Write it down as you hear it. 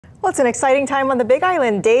Well, it's an exciting time on the Big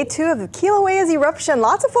Island. Day 2 of the Kilauea's eruption.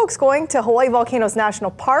 Lots of folks going to Hawaii Volcanoes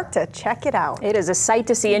National Park to check it out. It is a sight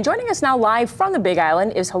to see. And joining us now live from the Big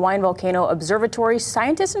Island is Hawaiian Volcano Observatory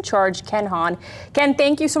Scientist in Charge Ken Hon. Ken,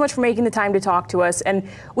 thank you so much for making the time to talk to us. And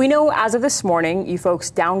we know as of this morning, you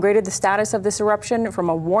folks downgraded the status of this eruption from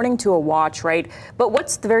a warning to a watch, right? But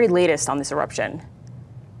what's the very latest on this eruption?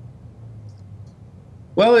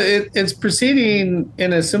 Well, it's proceeding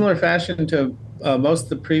in a similar fashion to most of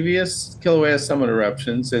the previous Kilauea summit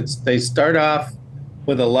eruptions. They start off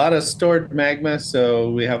with a lot of stored magma, so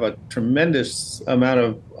we have a tremendous amount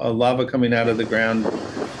of lava coming out of the ground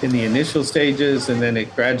in the initial stages, and then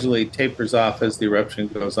it gradually tapers off as the eruption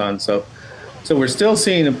goes on. So we're still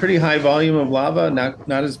seeing a pretty high volume of lava, not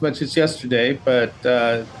as much as yesterday, but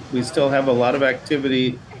we still have a lot of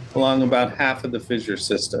activity along about half of the fissure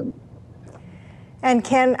system. And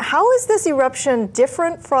Ken, how is this eruption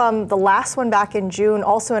different from the last one back in June,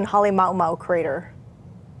 also in Halema'uma'u crater?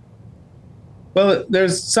 Well,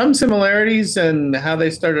 there's some similarities in how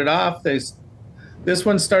they started off. This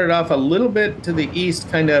one started off a little bit to the east,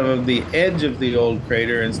 kind of the edge of the old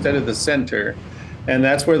crater instead of the center, and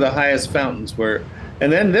that's where the highest fountains were.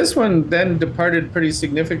 And then this one then departed pretty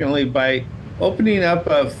significantly by opening up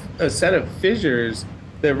a set of fissures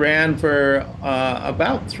that ran for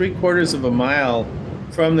about 3/4 of a mile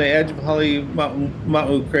from the edge of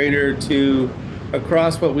Halema'uma'u crater to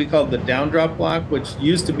across what we call the downdrop block, which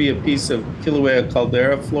used to be a piece of Kilauea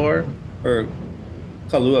caldera floor or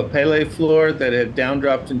Kaluapele floor that had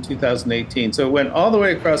downdropped in 2018. So it went all the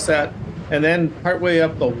way across that and then partway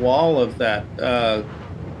up the wall of that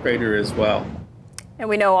crater as well. And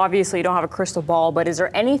we know obviously you don't have a crystal ball, but is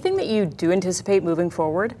there anything that you do anticipate moving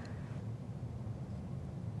forward?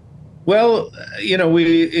 Well, you know,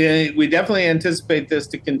 we definitely anticipate this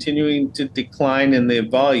to continuing to decline in the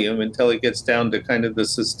volume until it gets down to kind of the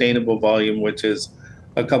sustainable volume, which is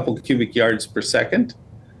a couple cubic yards per second.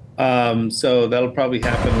 So that'll probably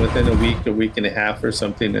happen within a week and a half or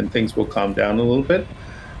something, and things will calm down a little bit.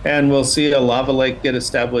 And we'll see a lava lake get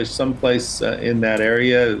established someplace in that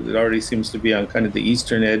area. It already seems to be on kind of the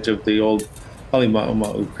eastern edge of the old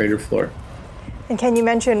Halema'uma'u crater floor. And Ken, you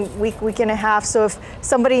mentioned week and a half. So if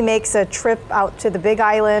somebody makes a trip out to the Big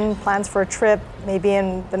Island, plans for a trip, maybe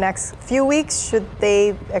in the next few weeks, should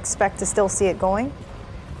they expect to still see it going?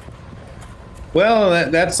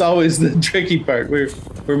 Well, that's always the tricky part. We're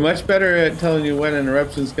much better at telling you when an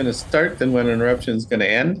eruption is going to start than when an eruption is going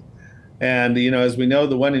to end. And you know, as we know,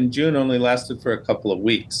 the one in June only lasted for a couple of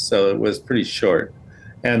weeks, so it was pretty short.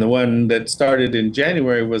 And the one that started in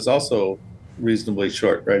January was also reasonably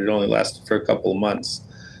short, right? It only lasted for a couple of months.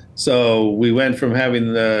 So we went from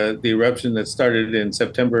having the eruption that started in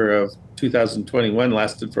September of 2021,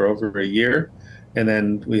 lasted for over a year, and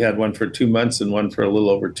then we had one for 2 months and one for a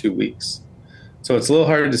little over 2 weeks. So it's a little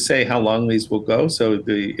hard to say how long these will go. So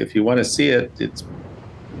if you want to see it, it's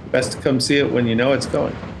best to come see it when you know it's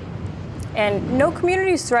going. And no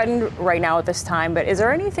community is threatened right now at this time, but is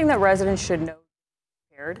there anything that residents should know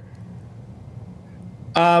prepared?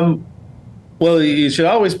 Well, you should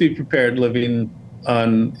always be prepared living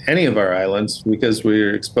on any of our islands because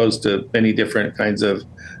we're exposed to many different kinds of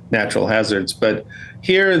natural hazards. But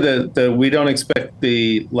here, we don't expect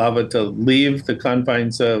the lava to leave the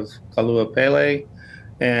confines of Kaluapele,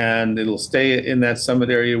 and it'll stay in that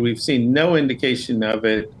summit area. We've seen no indication of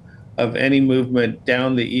any movement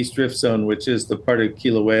down the East Rift Zone, which is the part of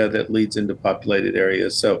Kilauea that leads into populated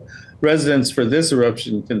areas. So residents for this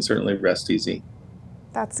eruption can certainly rest easy.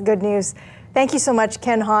 That's good news. Thank you so much,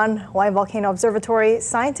 Ken Hon, Hawaii Volcano Observatory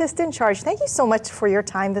Scientist in Charge. Thank you so much for your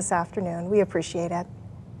time this afternoon. We appreciate it.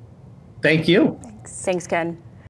 Thank you. Thanks. Thanks, Ken.